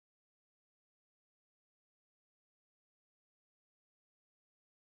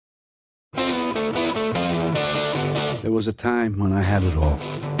There was a time when I had it all.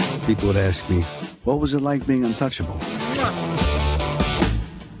 People would ask me, what was it like being untouchable?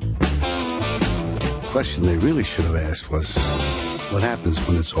 The question they really should have asked was, what happens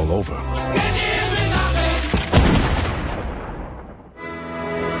when it's all over?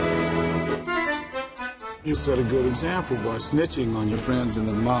 You set a good example by snitching on your friends in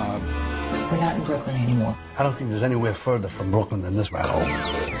the mob. We're not in Brooklyn anymore. I don't think there's anywhere further from Brooklyn than this rat hole.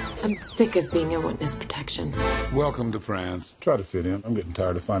 I'm sick of being in witness protection. Welcome to France. Try to fit in. I'm getting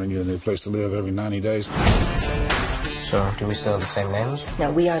tired of finding you a new place to live every 90 days. So, do we still have the same names?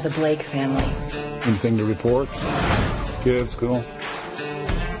 No, we are the Blake family. Anything to report? Kids, school?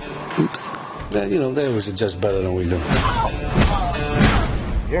 Oops. They was just better than we do.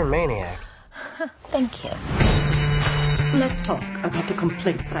 You're a maniac. Thank you. Let's talk about the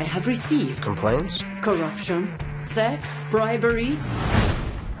complaints I have received. Complaints? Corruption, theft, bribery.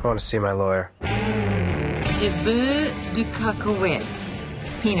 I want to see my lawyer. Du beurre, du cacahuète.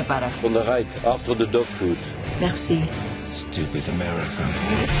 Peanut butter. On the right, after the dog food. Merci. Stupid America.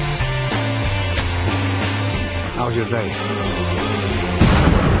 How's your day?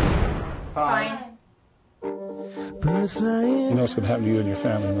 Fine. You know what's going to happen to you and your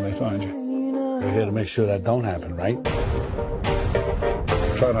family when they find you. We're here to make sure that don't happen, right?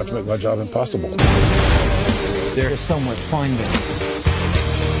 Try not to make my job impossible. There's someone finding.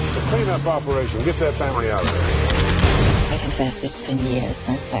 It's a clean-up operation. Get that family out of there. I confess it's been years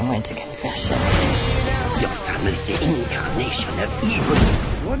since I went to confession. Your family's the incarnation of evil.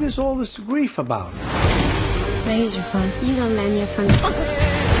 What is all this grief about? Raise your phone. You don't lend your phone.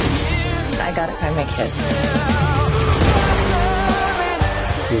 I gotta find my kids.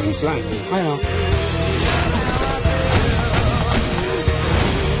 You're insane. I know.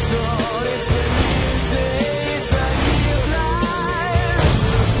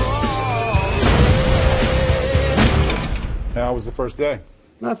 How was the first day?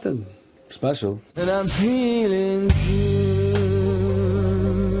 Nothing special. And I'm feeling good.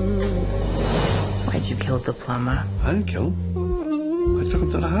 Why'd you kill the plumber? I didn't kill him. I took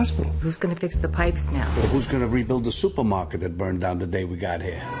him to the hospital. Who's gonna fix the pipes now? Well, who's going to rebuild the supermarket that burned down the day we got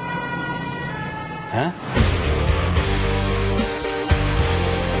here? Huh?